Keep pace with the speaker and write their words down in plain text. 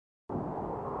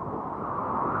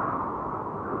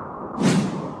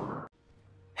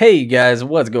Hey guys,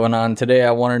 what's going on? Today I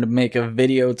wanted to make a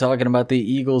video talking about the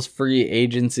Eagles free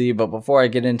agency, but before I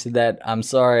get into that, I'm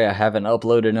sorry I haven't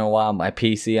uploaded in a while. My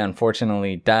PC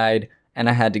unfortunately died and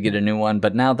I had to get a new one,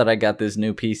 but now that I got this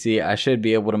new PC, I should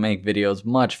be able to make videos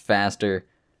much faster.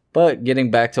 But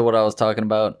getting back to what I was talking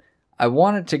about, I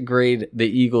wanted to grade the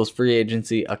Eagles free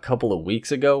agency a couple of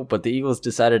weeks ago, but the Eagles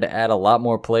decided to add a lot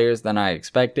more players than I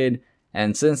expected.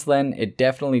 And since then, it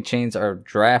definitely changed our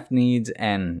draft needs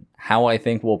and how I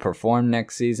think we'll perform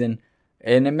next season.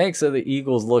 And it makes the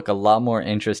Eagles look a lot more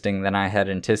interesting than I had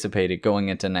anticipated going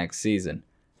into next season.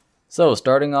 So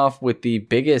starting off with the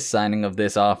biggest signing of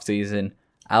this offseason,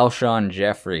 Alshon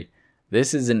Jeffery.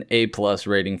 This is an A+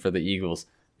 rating for the Eagles.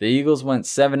 The Eagles went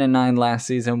 7-9 last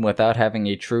season without having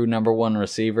a true number one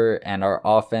receiver, and our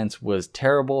offense was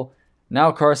terrible.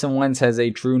 Now Carson Wentz has a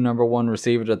true number one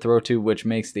receiver to throw to, which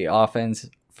makes the offense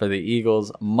for the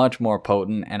Eagles much more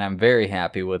potent, and I'm very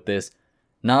happy with this.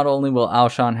 Not only will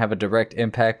Alshon have a direct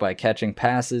impact by catching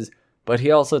passes, but he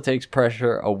also takes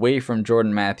pressure away from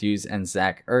Jordan Matthews and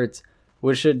Zach Ertz,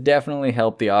 which should definitely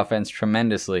help the offense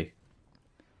tremendously.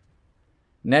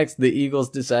 Next, the Eagles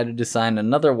decided to sign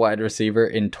another wide receiver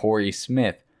in Torrey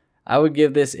Smith. I would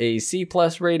give this a C+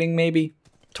 rating maybe.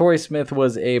 Torrey Smith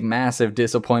was a massive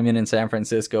disappointment in San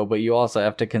Francisco, but you also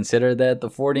have to consider that the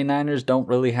 49ers don't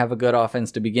really have a good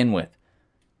offense to begin with.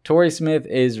 Torrey Smith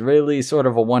is really sort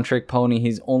of a one-trick pony.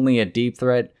 He's only a deep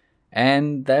threat,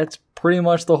 and that's pretty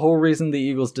much the whole reason the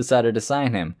Eagles decided to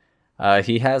sign him.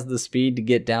 He has the speed to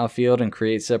get downfield and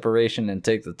create separation and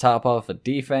take the top off of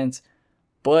defense,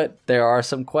 but there are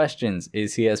some questions.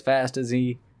 Is he as fast as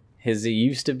he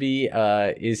used to be?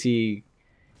 Is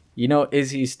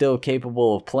he still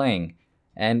capable of playing?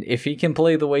 And if he can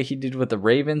play the way he did with the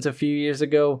Ravens a few years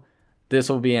ago, this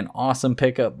will be an awesome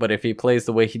pickup. But if he plays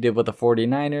the way he did with the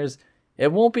 49ers,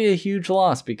 it won't be a huge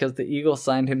loss because the Eagles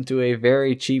signed him to a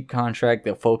very cheap contract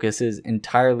that focuses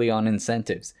entirely on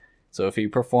incentives. So if he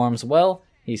performs well,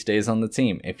 he stays on the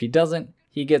team. If he doesn't,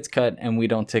 he gets cut and we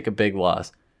don't take a big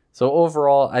loss. So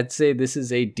overall, I'd say this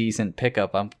is a decent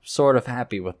pickup. I'm sort of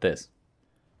happy with this.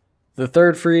 The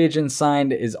third free agent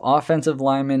signed is offensive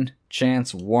lineman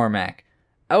Chance Warmack.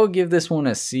 I would give this one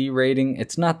a C rating.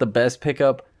 It's not the best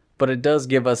pickup, but it does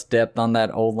give us depth on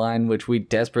that O-line, which we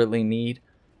desperately need.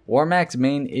 Warmack's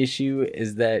main issue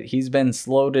is that he's been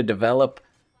slow to develop,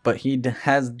 but he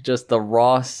has just the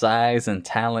raw size and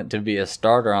talent to be a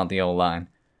starter on the O-line.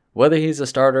 Whether he's a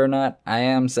starter or not, I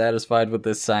am satisfied with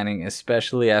this signing,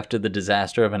 especially after the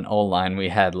disaster of an O-line we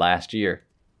had last year.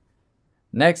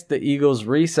 Next, the Eagles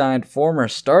re-signed former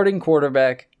starting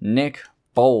quarterback Nick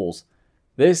Foles.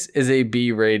 This is a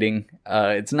B rating.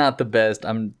 It's not the best.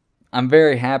 I'm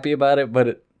very happy about it,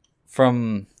 but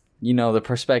from the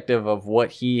perspective of what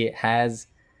he has,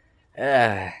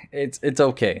 it's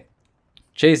okay.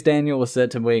 Chase Daniel was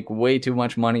set to make way too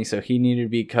much money, so he needed to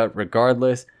be cut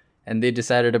regardless, and they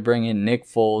decided to bring in Nick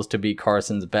Foles to be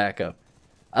Carson's backup.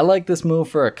 I like this move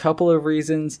for a couple of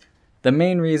reasons. The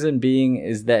main reason being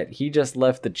is that he just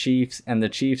left the Chiefs, and the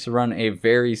Chiefs run a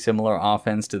very similar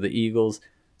offense to the Eagles,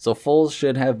 so Foles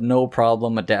should have no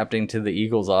problem adapting to the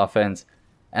Eagles offense,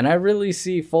 and I really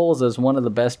see Foles as one of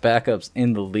the best backups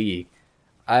in the league.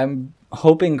 I'm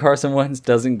hoping Carson Wentz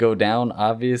doesn't go down,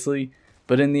 obviously,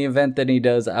 but in the event that he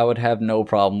does, I would have no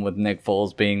problem with Nick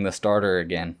Foles being the starter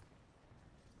again.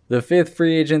 The fifth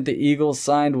free agent the Eagles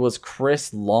signed was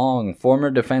Chris Long, former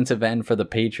defensive end for the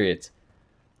Patriots.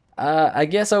 I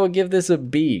guess I would give this a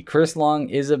B. Chris Long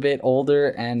is a bit older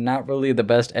and not really the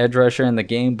best edge rusher in the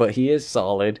game, but he is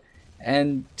solid.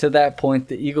 And to that point,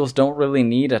 the Eagles don't really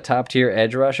need a top-tier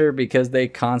edge rusher because they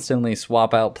constantly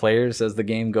swap out players as the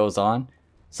game goes on.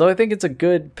 So I think it's a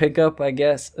good pickup, I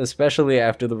guess, especially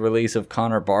after the release of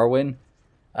Connor Barwin.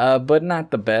 But not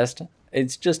the best.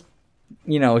 It's just,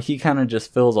 he kind of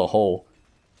just fills a hole.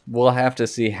 We'll have to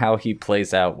see how he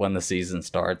plays out when the season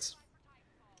starts.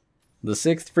 The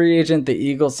sixth free agent the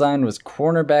Eagles signed was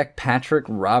cornerback Patrick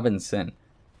Robinson.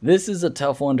 This is a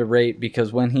tough one to rate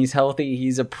because when he's healthy,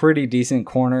 he's a pretty decent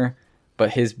corner,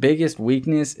 but his biggest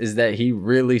weakness is that he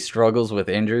really struggles with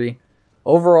injury.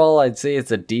 Overall, I'd say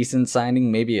it's a decent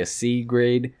signing, maybe a C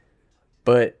grade,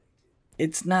 but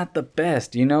it's not the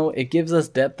best, It gives us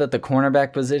depth at the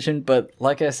cornerback position, but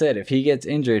like I said, if he gets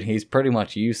injured, he's pretty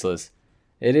much useless.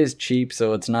 It is cheap,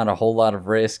 so it's not a whole lot of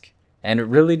risk. And it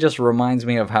really just reminds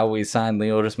me of how we signed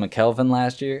Leotis McKelvin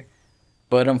last year.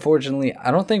 But unfortunately, I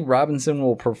don't think Robinson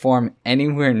will perform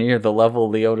anywhere near the level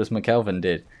Leotis McKelvin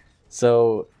did.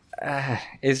 So,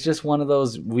 it's just one of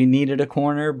those, we needed a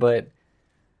corner, but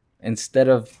instead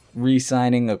of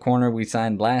re-signing a corner we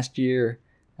signed last year,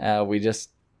 we just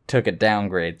took a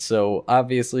downgrade. So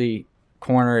obviously,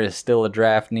 corner is still a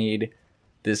draft need.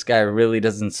 This guy really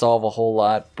doesn't solve a whole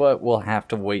lot, but we'll have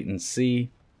to wait and see.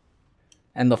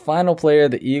 And the final player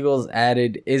the Eagles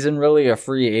added isn't really a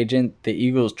free agent. The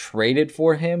Eagles traded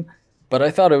for him, but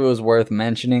I thought it was worth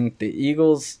mentioning. The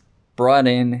Eagles brought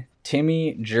in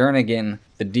Timmy Jernigan,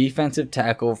 the defensive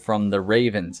tackle from the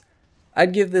Ravens.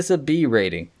 I'd give this a B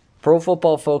rating. Pro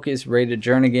Football Focus rated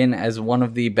Jernigan as one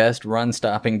of the best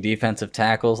run-stopping defensive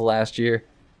tackles last year,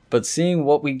 but seeing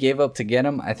what we gave up to get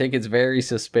him, I think it's very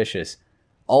suspicious.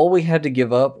 All we had to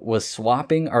give up was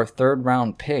swapping our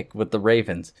third-round pick with the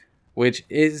Ravens, which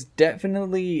is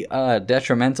definitely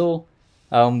detrimental.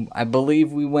 I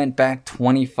believe we went back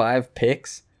 25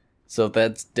 picks, so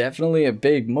that's definitely a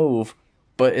big move,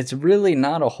 but it's really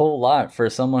not a whole lot for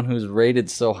someone who's rated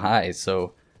so high,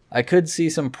 so I could see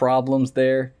some problems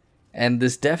there, and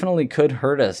this definitely could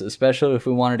hurt us, especially if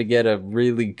we wanted to get a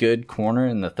really good corner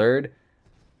in the third.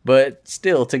 But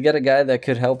still, to get a guy that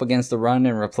could help against the run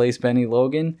and replace Benny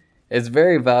Logan is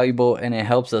very valuable, and it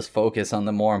helps us focus on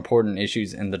the more important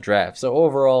issues in the draft. So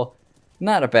overall,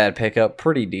 not a bad pickup,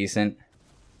 pretty decent.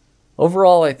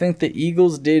 Overall, I think the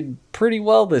Eagles did pretty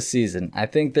well this season. I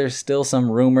think there's still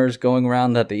some rumors going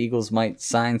around that the Eagles might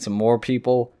sign some more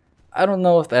people. I don't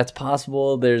know if that's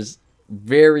possible. There's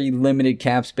very limited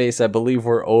cap space. I believe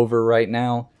we're over right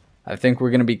now. I think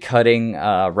we're going to be cutting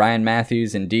Ryan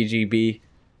Matthews and DGB.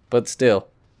 But still,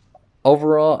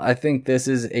 overall, I think this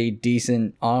is a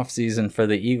decent offseason for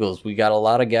the Eagles. We got a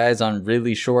lot of guys on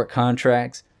really short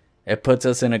contracts. It puts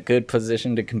us in a good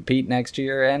position to compete next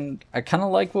year, and I kind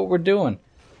of like what we're doing.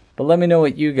 But let me know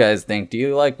what you guys think. Do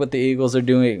you like what the Eagles are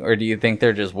doing, or do you think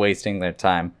they're just wasting their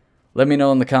time? Let me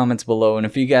know in the comments below, and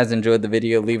if you guys enjoyed the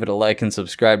video, leave it a like and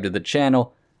subscribe to the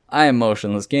channel. I am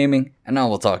Motionless Gaming, and I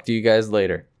will talk to you guys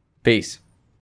later. Peace.